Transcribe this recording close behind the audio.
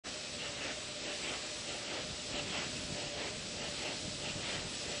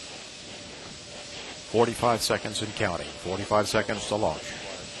45 seconds and counting. 45 seconds to launch.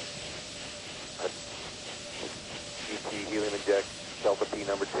 GT helium inject, Delta P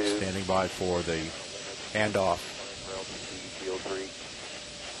number 2. Standing by for the handoff. CO3.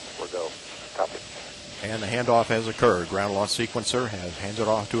 We're go. Copy. And the handoff has occurred. Ground launch sequencer has handed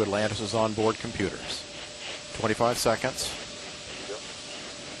off to Atlantis' onboard computers. 25 seconds.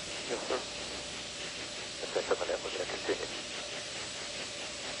 Yes, sir. That's a minute. We're going to continue.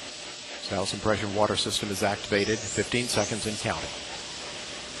 Sound suppression water system is activated. 15 seconds and counting.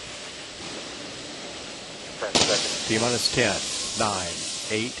 10 seconds. T-minus 10, 9,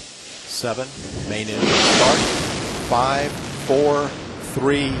 8, 7. Main engine start. 5, 4,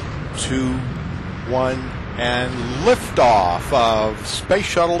 3, 2, 1. And liftoff of Space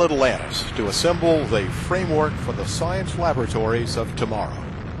Shuttle Atlantis to assemble the framework for the science laboratories of tomorrow.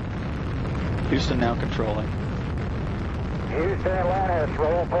 Houston now controlling. Houston Atlantis,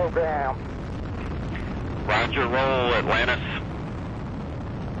 roll program. Roger, roll Atlantis.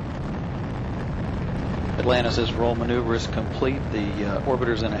 Atlantis' roll maneuver is complete. The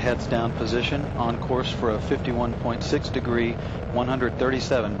orbiter's in a heads down position on course for a 51.6 degree,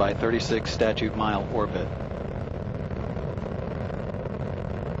 137 by 36 statute mile orbit.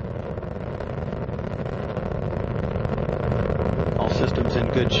 All systems in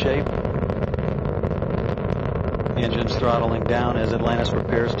good shape. Engines throttling down as Atlantis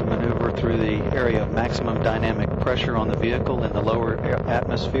prepares to maneuver through the area of maximum dynamic pressure on the vehicle in the lower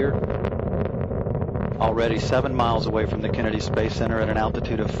atmosphere. Already 7 miles away from the Kennedy Space Center at an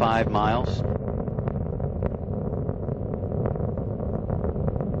altitude of 5 miles.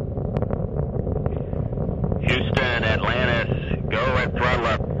 Houston, Atlantis, go at throttle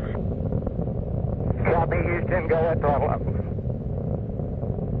up. Copy, Houston, go at throttle up.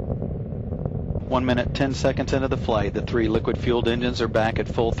 1 minute, 10 seconds into the flight, the 3 liquid-fueled engines are back at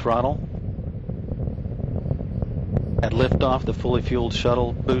full throttle. At liftoff, the fully fueled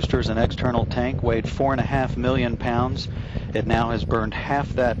shuttle boosters and external tank weighed 4.5 million pounds. It now has burned half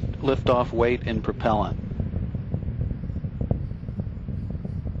that liftoff weight in propellant.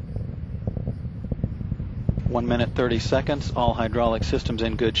 One minute, 30 seconds, all hydraulic systems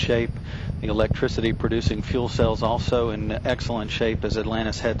in good shape. The electricity producing fuel cells also in excellent shape as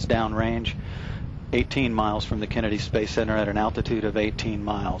Atlantis heads downrange, 18 miles from the Kennedy Space Center at an altitude of 18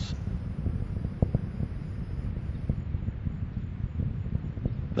 miles.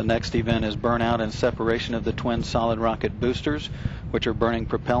 The next event is burnout and separation of the twin solid rocket boosters, which are burning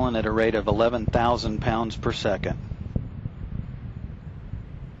propellant at a rate of 11,000 pounds per second.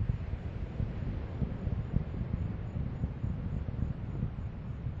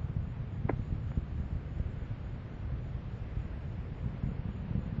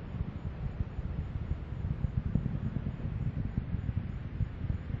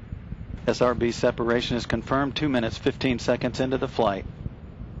 SRB separation is confirmed 2 minutes, 15 seconds into the flight.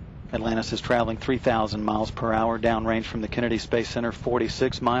 Atlantis is traveling 3,000 miles per hour, downrange from the Kennedy Space Center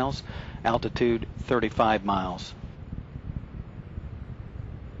 46 miles, altitude 35 miles.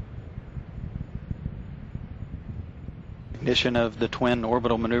 Ignition of the twin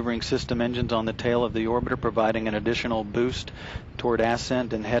orbital maneuvering system engines on the tail of the orbiter, providing an additional boost toward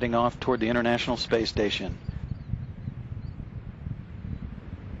ascent and heading off toward the International Space Station.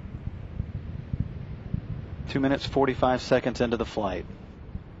 Two minutes, 45 seconds into the flight.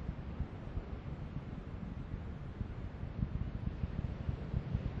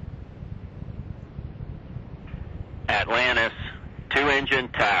 Atlantis, 2-engine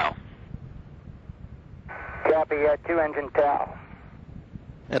TOW. Copy, 2-engine TOW.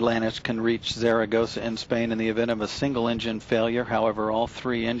 Atlantis can reach Zaragoza in Spain in the event of a single engine failure. However, all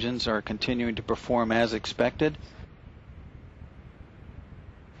 3 engines are continuing to perform as expected.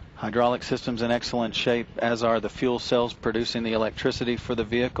 Hydraulic systems in excellent shape, as are the fuel cells producing the electricity for the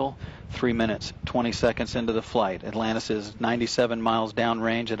vehicle. 3 minutes, 20 seconds into the flight. Atlantis is 97 miles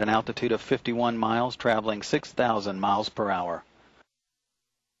downrange at an altitude of 51 miles, traveling 6,000 miles per hour.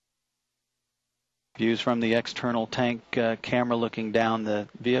 Views from the external tank camera looking down the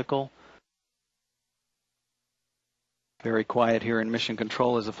vehicle. Very quiet here in Mission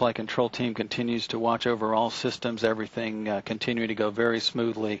Control as the flight control team continues to watch over all systems, everything continuing to go very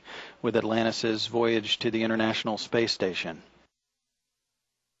smoothly with Atlantis' voyage to the International Space Station.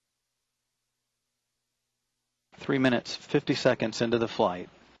 3 minutes, 50 seconds into the flight.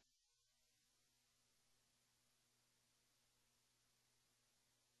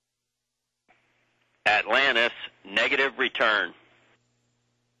 Atlantis, negative return.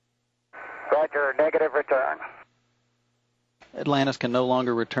 Roger, negative return. Atlantis can no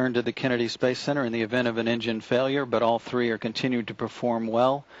longer return to the Kennedy Space Center in the event of an engine failure, but all 3 are continuing to perform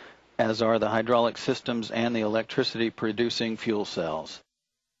well. as are the hydraulic systems and the electricity-producing fuel cells.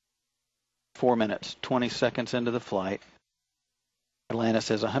 4 minutes, 20 seconds into the flight.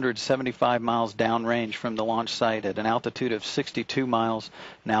 Atlantis is 175 miles downrange from the launch site at an altitude of 62 miles,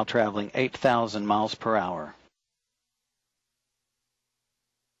 now traveling 8,000 miles per hour.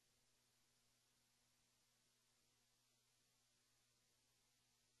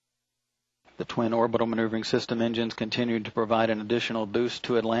 The twin orbital maneuvering system engines continue to provide an additional boost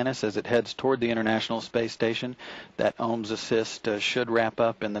to Atlantis as it heads toward the International Space Station. That ohms assist should wrap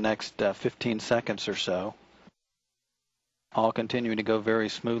up in the next 15 seconds or so. All continuing to go very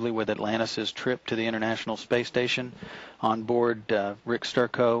smoothly with Atlantis' trip to the International Space Station. On board, Rick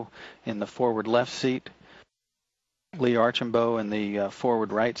Sturckow in the forward left seat, Lee Archambault in the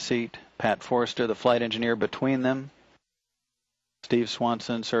forward right seat, Pat Forrester, the flight engineer, between them. Steve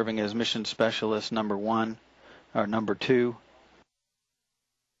Swanson serving as mission specialist number 2.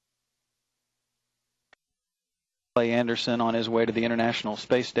 Clay Anderson on his way to the International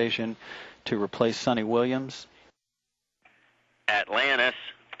Space Station to replace Sonny Williams. Atlantis,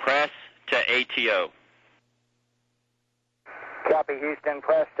 press to ATO. Copy, Houston,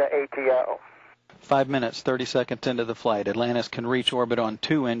 press to ATO. 5 minutes, 30 seconds into the flight. Atlantis can reach orbit on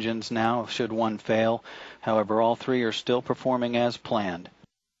 2 engines now, should one fail. However, all 3 are still performing as planned.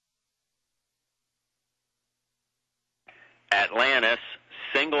 Atlantis,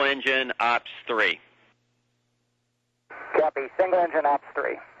 single engine, ops 3. Copy, single engine, ops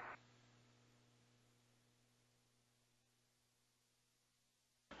 3.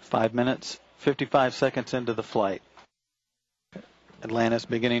 5 minutes, 55 seconds into the flight. Atlantis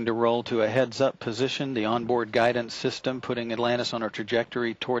beginning to roll to a heads-up position, the onboard guidance system putting Atlantis on a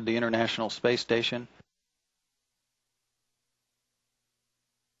trajectory toward the International Space Station.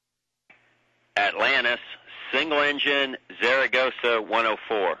 Atlantis, single engine, Zaragoza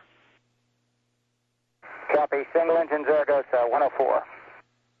 104. Copy, single engine, Zaragoza 104.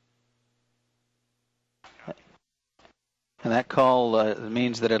 And that call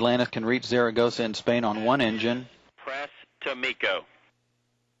means that Atlantis can reach Zaragoza in Spain on 1 engine. Press to MECO.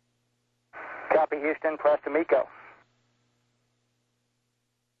 Copy, Houston, press to MECO.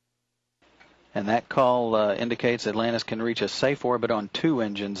 And that call indicates Atlantis can reach a safe orbit on 2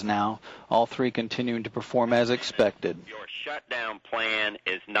 engines now, all 3 continuing to perform as expected. Your shutdown plan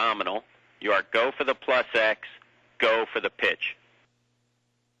is nominal. You are go for the plus X, go for the pitch.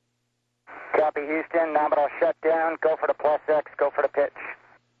 Copy, Houston, nominal shutdown, go for the plus X, go for the pitch.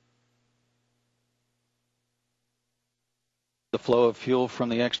 The flow of fuel from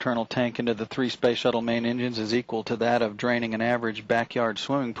the external tank into the 3 Space Shuttle main engines is equal to that of draining an average backyard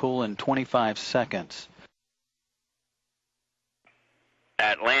swimming pool in 25 seconds.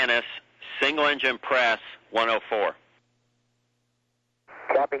 Atlantis, single engine press 104.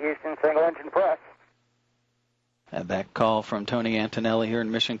 Copy, Houston, single engine press. And that call from Tony Antonelli here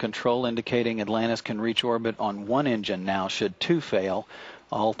in Mission Control indicating Atlantis can reach orbit on 1 engine now should 2 fail.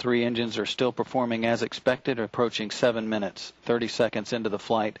 All 3 engines are still performing as expected, approaching 7 minutes, 30 seconds into the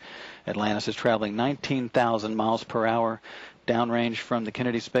flight. Atlantis is traveling 19,000 miles per hour, downrange from the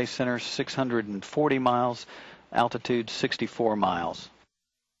Kennedy Space Center, 640 miles, altitude 64 miles.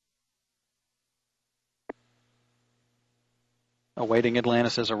 Awaiting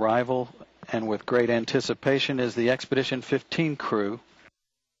Atlantis' arrival, and with great anticipation, is the Expedition 15 crew.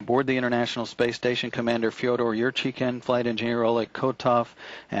 Aboard the International Space Station, Commander Fyodor Yurchikhin, Flight Engineer Oleg Kotov,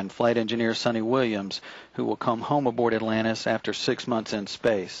 and Flight Engineer Sonny Williams, who will come home aboard Atlantis after 6 months in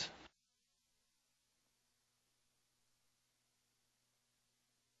space.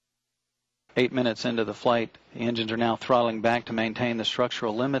 Eight minutes into the flight, the engines are now throttling back to maintain the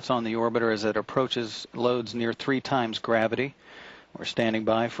structural limits on the orbiter as it approaches loads near 3 times gravity. We're standing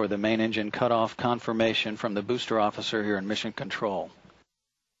by for the main engine cutoff confirmation from the booster officer here in Mission Control.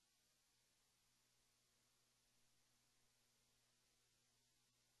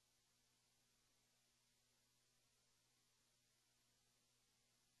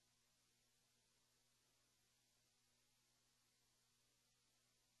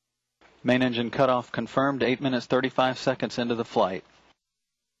 Main engine cutoff confirmed 8 minutes 35 seconds into the flight.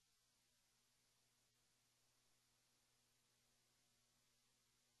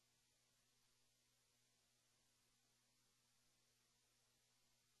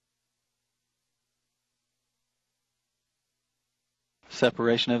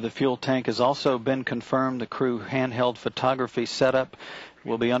 Separation of the fuel tank has also been confirmed. The crew handheld photography setup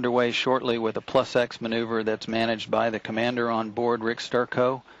will be underway shortly with a plus X maneuver that's managed by the commander on board, Rick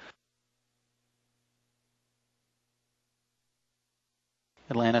Sturckow.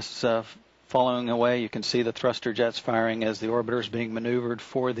 Atlantis Following away, you can see the thruster jets firing as the orbiter is being maneuvered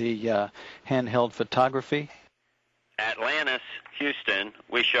for the handheld photography. Atlantis, Houston,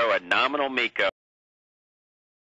 we show a nominal MECO